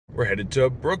We're headed to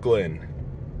Brooklyn,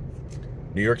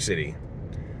 New York City.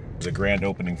 There's a grand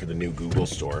opening for the new Google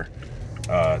store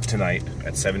tonight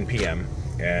at 7 p.m.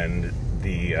 And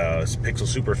the Pixel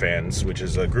Superfans, which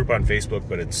is a group on Facebook,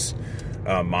 but it's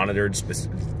monitored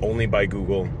only by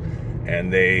Google,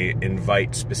 and they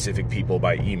invite specific people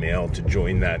by email to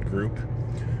join that group.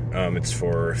 It's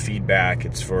for feedback,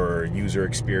 it's for user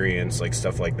experience, like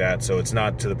stuff like that. So it's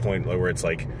not to the point where it's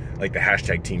like the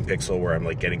hashtag Team Pixel where I'm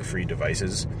like getting free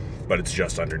devices, but it's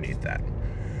just underneath that.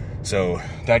 So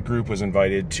that group was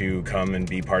invited to come and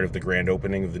be part of the grand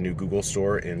opening of the new Google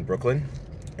store in Brooklyn,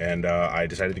 and I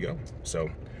decided to go. So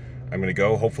I'm gonna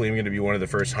go. Hopefully I'm gonna be one of the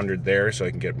first 100 there so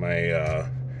I can get my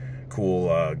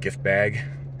cool gift bag.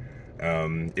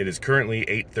 It is currently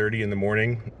 8:30 in the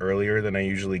morning, earlier than I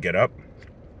usually get up.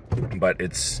 But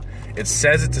it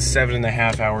says it's a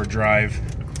 7.5 hour drive.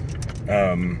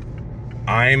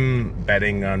 I'm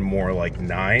betting on more like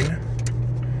 9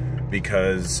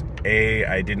 because A,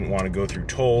 I didn't want to go through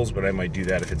tolls, but I might do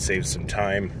that if it saves some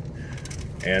time,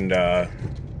 and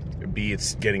B,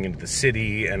 it's getting into the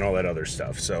city and all that other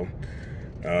stuff. So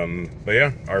but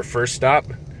yeah, our first stop,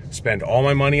 spend all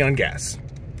my money on gas.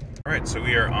 All right, so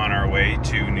we are on our way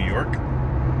to New York.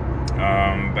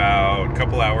 About a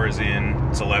couple hours in,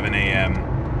 it's 11 a.m.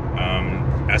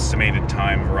 Estimated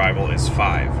time of arrival is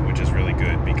 5, which is really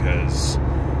good because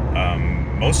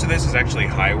most of this is actually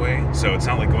highway, so it's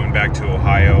not like going back to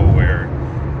Ohio where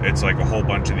it's like a whole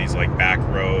bunch of these like back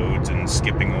roads and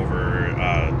skipping over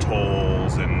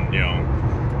tolls and, you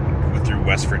know, through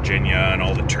West Virginia and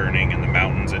all the turning in the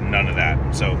mountains and none of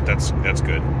that. So that's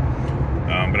good.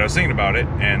 But I was thinking about it,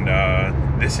 and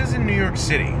this is in New York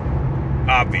City,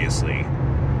 obviously,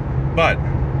 but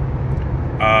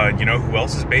you know who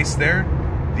else is based there?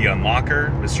 The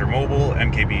Unlocker, Mr. Mobile,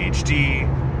 MKBHD,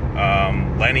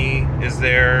 Lenny is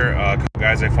there, a couple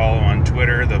guys I follow on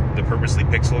Twitter, the Purposely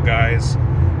Pixel guys.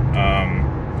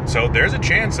 So there's a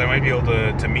chance I might be able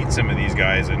to meet some of these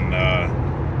guys and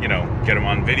you know, get them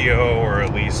on video, or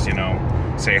at least, you know,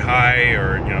 say hi,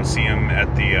 or, you know, see them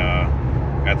at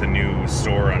the new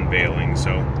store unveiling.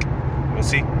 So we'll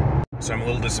see. So I'm a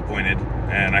little disappointed,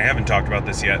 and I haven't talked about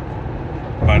this yet,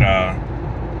 but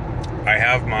I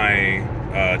have my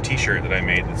t-shirt that I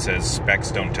made that says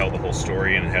 "Specs don't tell the whole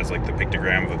story," and it has like the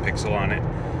pictogram of a pixel on it.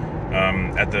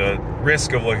 At the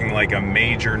risk of looking like a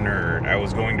major nerd, I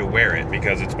was going to wear it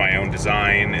because it's my own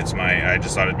design. I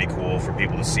just thought it'd be cool for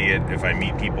people to see it if I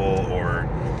meet people, or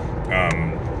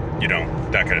you know,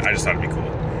 that kind of. I just thought it'd be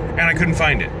cool, and I couldn't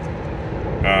find it.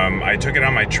 I took it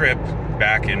on my trip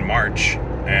back in March,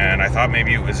 and I thought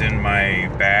maybe it was in my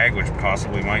bag, which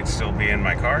possibly might still be in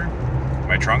my car,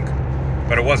 my trunk,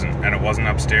 but it wasn't, and it wasn't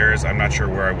upstairs. I'm not sure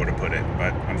where I would have put it,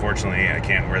 but unfortunately I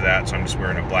can't wear that, so I'm just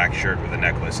wearing a black shirt with a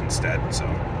necklace instead. So,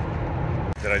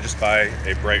 did I just buy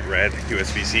a bright red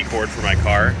USB-C cord for my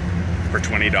car for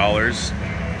 $20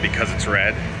 because it's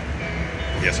red?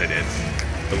 Yes, I did.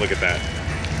 But look at that.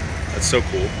 That's so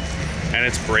cool. And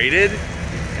it's braided.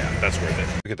 Yeah, that's worth it.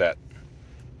 Look at that.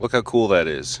 Look how cool that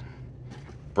is.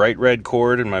 Bright red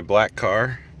cord in my black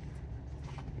car.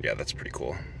 Yeah, that's pretty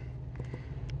cool.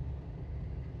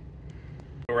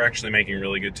 We're actually making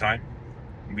really good time.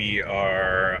 We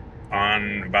are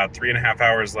on about 3.5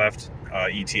 hours left.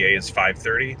 ETA is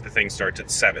 5:30. The thing starts at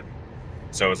 7.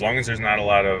 So as long as there's not a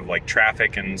lot of like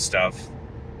traffic and stuff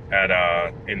at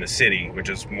in the city, which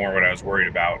is more what I was worried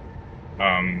about.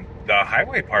 The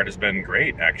highway part has been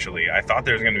great, actually. I thought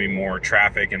there was going to be more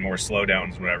traffic and more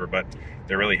slowdowns and whatever, but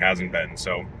there really hasn't been.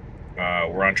 So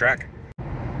we're on track.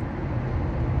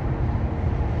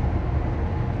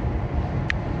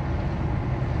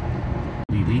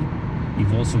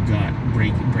 You've also got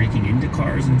breaking into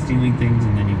cars and stealing things,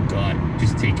 and then you've got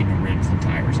just taking the rims and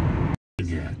tires. What is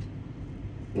that?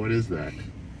 What is that?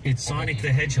 It's Sonic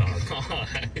the Hedgehog. God.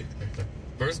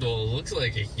 First of all, it looks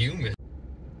like a human.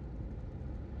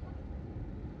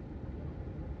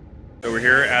 So we're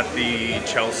here at the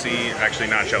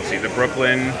the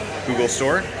Brooklyn Google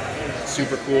store.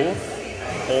 Super cool.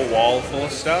 Whole wall full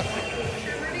of stuff.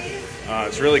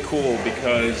 It's really cool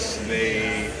because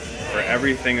for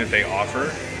everything that they offer,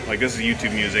 like this is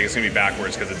YouTube music, it's gonna be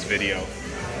backwards because it's video,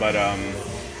 but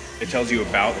it tells you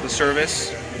about the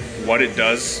service, what it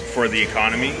does for the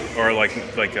economy, or like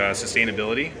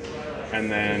sustainability,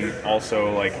 and then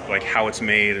also like how it's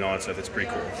made and all that stuff. It's pretty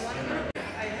cool.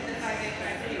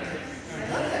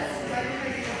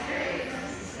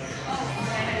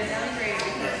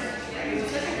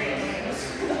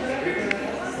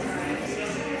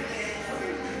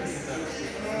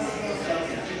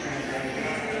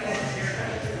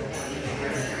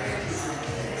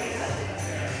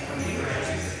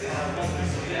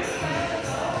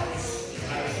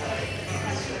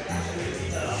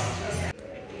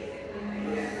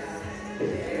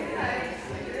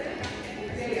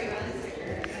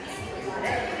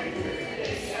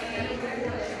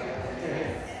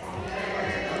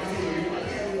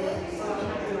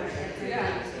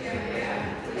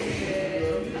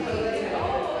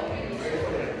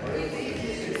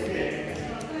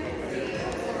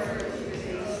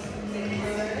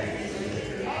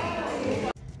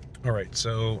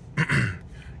 So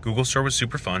Google store was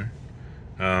super fun.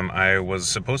 I was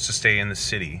supposed to stay in the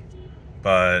city,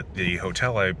 but the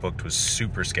hotel I booked was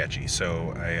super sketchy.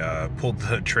 So I pulled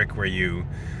the trick where you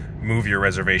move your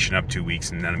reservation up 2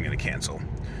 weeks and then I'm going to cancel.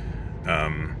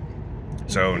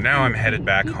 So now I'm headed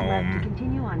back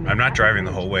home. I'm not driving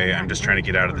the whole way. I'm just trying to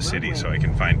get out of the city so I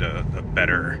can find a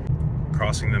better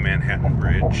crossing the Manhattan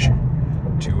Bridge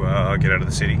to get out of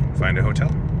the city, find a hotel.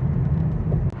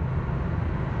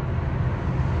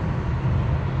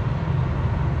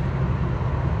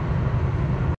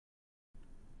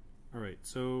 Alright,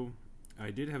 so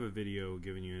I did have a video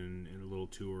giving you a little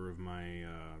tour of my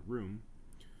room,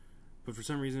 but for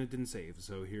some reason it didn't save,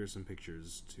 so here's some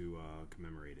pictures to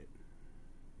commemorate it.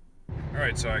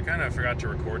 Alright, so I kind of forgot to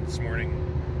record this morning.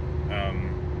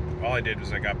 All I did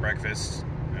was I got breakfast,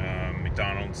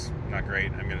 McDonald's, not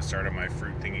great. I'm going to start on my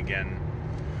fruit thing again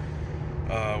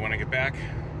when I get back.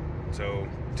 So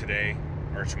today,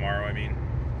 or tomorrow I mean,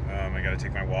 I got to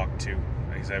take my walk too,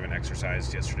 because I haven't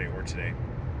exercised yesterday or today.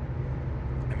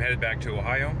 I'm headed back to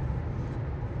Ohio.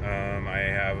 I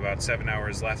have about 7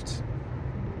 hours left.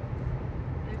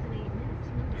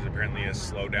 There's apparently a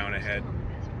slowdown ahead.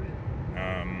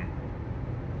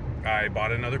 I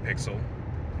bought another Pixel.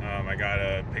 I got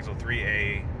a Pixel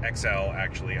 3a XL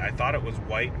actually. I thought it was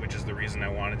white, which is the reason I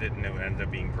wanted it, and it ended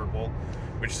up being purple,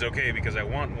 which is okay because I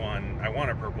want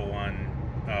a purple one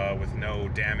with no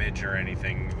damage or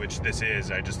anything, which this is.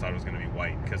 I just thought it was going to be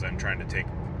white because I'm trying to take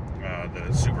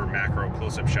the super macro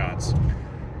close-up shots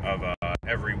of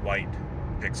every white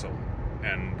Pixel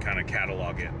and kind of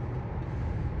catalog it.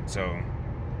 So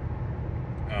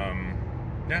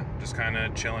yeah, just kind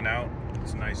of chilling out.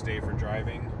 It's a nice day for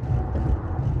driving.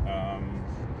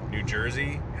 New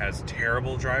Jersey has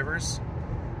terrible drivers.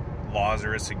 Laws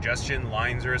are a suggestion,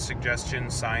 lines are a suggestion,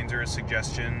 signs are a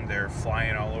suggestion. They're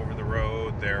flying all over the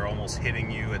road. They're almost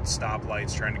hitting you at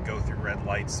stoplights, trying to go through red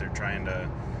lights. They're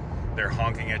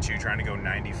honking at you, trying to go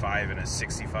 95 in a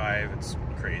 65. It's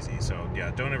crazy. So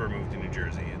yeah, don't ever move to New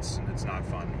Jersey. It's not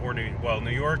fun. Or New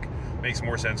York makes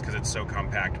more sense because it's so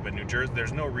compact. But New Jersey,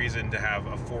 there's no reason to have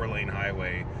a 4-lane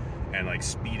highway and like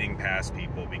speeding past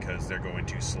people because they're going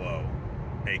too slow,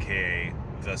 aka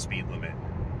the speed limit.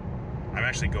 I'm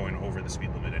actually going over the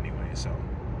speed limit anyway. So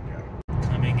yeah.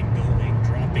 Coming and going,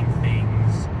 dropping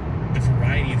things. The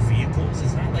variety of vehicles.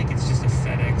 It's not like it's just a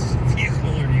FedEx vehicle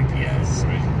or UPS.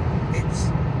 It's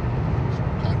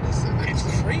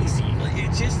crazy. Like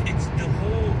it's the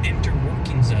whole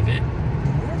interworkings of it.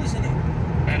 The world is at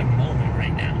a moment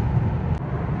right now.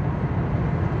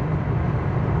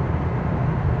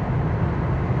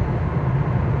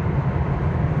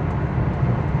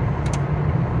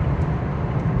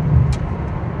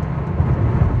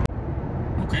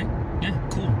 Okay, yeah,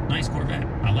 cool, nice Corvette.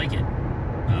 I like it.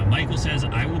 Michael says,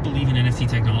 I will believe in NFT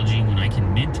technology when I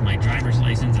can mint my driver's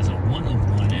license as a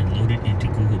one-of-one and load it into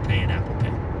Google Pay and Apple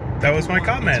Pay. That was my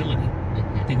comment.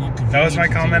 That was my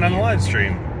comment on the live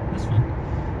stream. That's fine.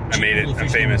 I made it. I'm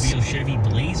famous. Chevy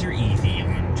Blazer EV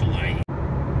on July.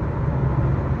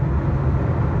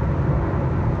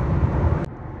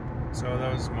 So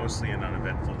that was mostly an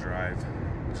uneventful drive.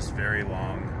 Just very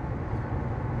long.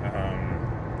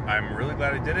 I'm really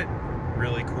glad I did it.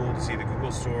 Really cool to see the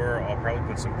Google store. I'll probably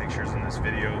put some pictures in this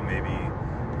video, maybe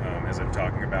as I'm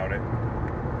talking about it.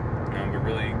 But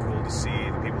really cool to see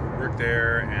the people who work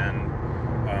there and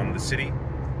the city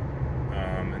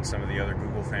and some of the other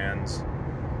Google fans.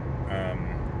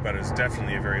 But it was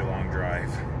definitely a very long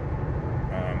drive.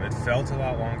 It felt a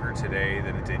lot longer today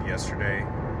than it did yesterday.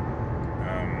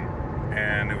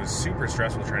 And it was super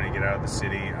stressful trying to get out of the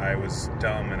city. I was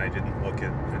dumb and I didn't look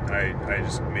at it. I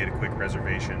just made a quick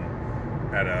reservation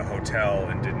at a hotel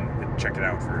and didn't check it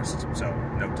out first. So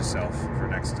note to self for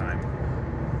next time.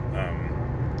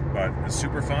 But it was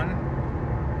super fun.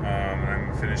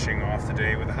 I'm finishing off the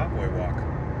day with a hot boy walk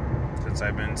since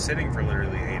I've been sitting for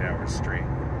literally 8 hours straight.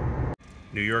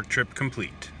 New York trip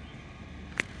complete.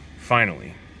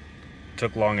 Finally.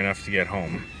 Took long enough to get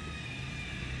home.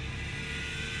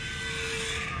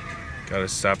 Gotta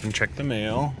stop and check the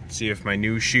mail, see if my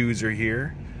new shoes are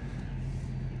here,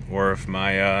 or if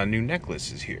my new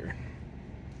necklace is here.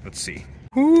 Let's see.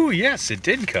 Ooh, yes, it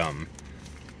did come.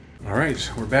 All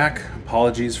right, we're back.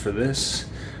 Apologies for this.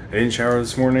 I didn't shower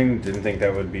this morning. Didn't think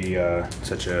that would be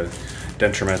such a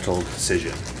detrimental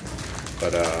decision.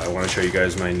 But I want to show you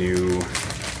guys my new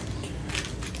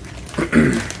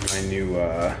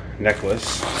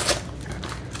necklace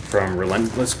from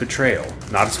Relentless Betrayal.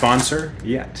 Not a sponsor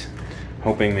yet.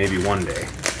 Hoping maybe one day,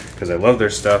 because I love their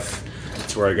stuff.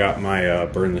 That's where I got my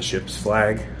Burn the Ships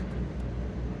flag.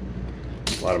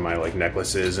 A lot of my like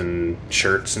necklaces and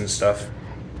shirts and stuff.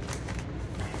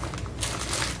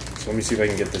 So let me see if I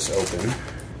can get this open.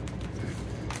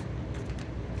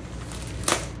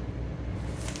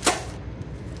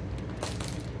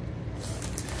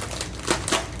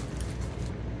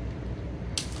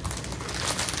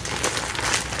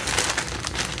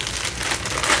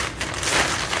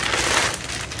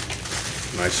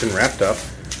 Nice and wrapped up.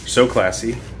 So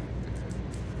classy.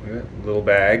 Look at that little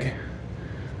bag.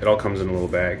 It all comes in a little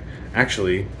bag.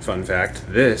 Actually, fun fact,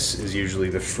 this is usually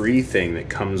the free thing that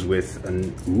comes with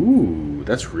an... Ooh,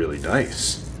 that's really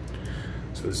nice.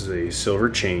 So this is a silver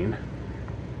chain.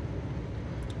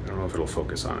 I don't know if it'll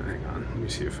focus on it. Hang on. Let me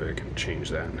see if I can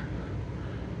change that.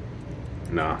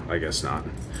 Nah, I guess not.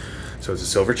 So it's a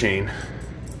silver chain.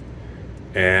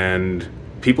 And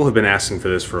people have been asking for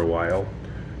this for a while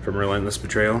from Relentless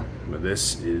Betrayal. But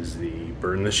this is the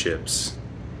Burn the Ships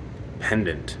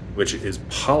pendant, which is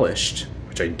polished,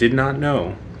 which I did not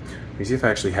know. Let me see if I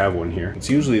actually have one here. It's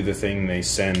usually the thing they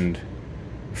send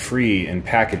free in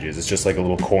packages. It's just like a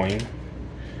little coin.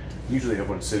 Usually have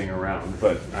one sitting around,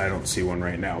 but I don't see one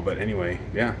right now. But anyway,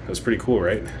 yeah, that's pretty cool,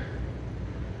 right?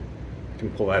 Can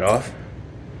pull that off.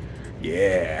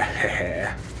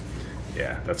 Yeah.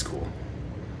 Yeah, that's cool.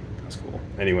 That's cool.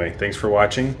 Anyway, thanks for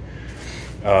watching.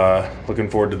 Looking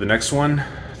forward to the next one.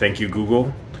 Thank you,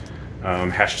 Google.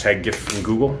 Hashtag gift from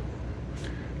Google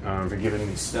for giving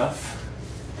me stuff.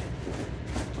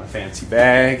 My fancy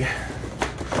bag.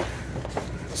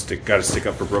 Gotta stick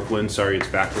up for Brooklyn. Sorry it's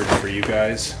backwards for you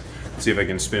guys. Let's see if I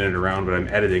can spin it around, but I'm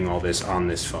editing all this on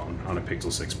this phone, on a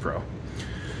Pixel 6 Pro.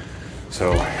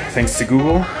 So thanks to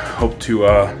Google. Hope to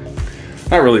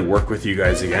not really work with you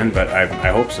guys again, but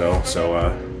I hope so. So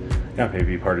yeah, maybe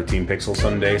be part of Team Pixel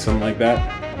someday, something like that.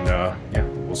 And yeah,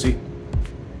 we'll see.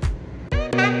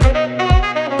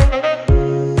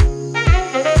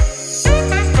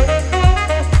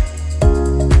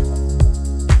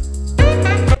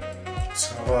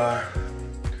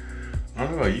 I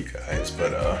don't know about you guys,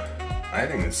 but I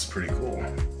think this is pretty cool.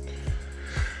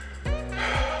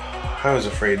 I was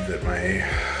afraid that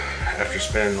after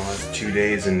spending the last 2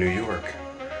 days in New York,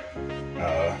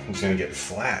 it was gonna get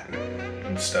flat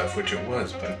and stuff, which it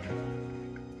was, but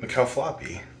look how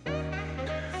floppy.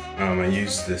 I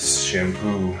use this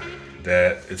shampoo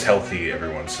that it's healthy every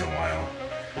once in a while,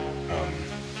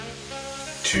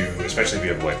 especially if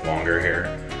you have like longer hair.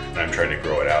 And I'm trying to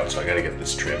grow it out, so I gotta get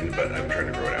this trimmed, but I'm trying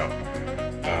to grow it out.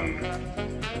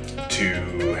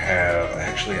 To have,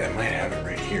 actually I might have it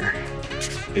right here.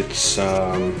 It's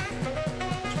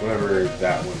whatever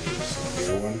that one is,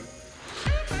 the other one.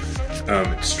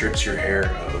 It strips your hair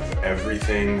of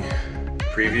everything.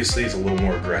 Previously it's a little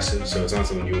more aggressive, so it's not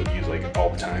something you would use like all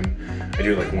the time. I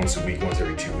do it like once a week, once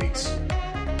every 2 weeks.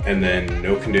 And then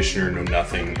no conditioner, no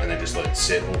nothing, and then just let it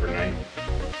sit overnight.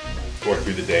 Or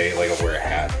through the day, like I'll wear a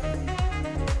hat,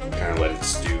 kind of let it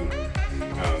stew,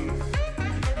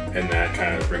 and that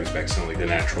kind of brings back some of like the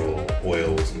natural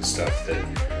oils and stuff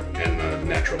and the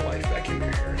natural life back in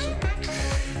your hair. So,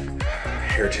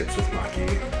 hair tips with Maki.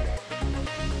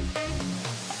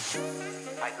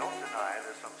 I don't deny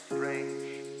there's some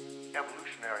strange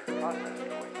evolutionary process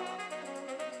going on,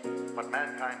 but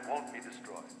mankind won't be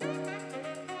destroyed. The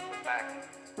fact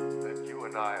that you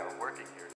and I are working here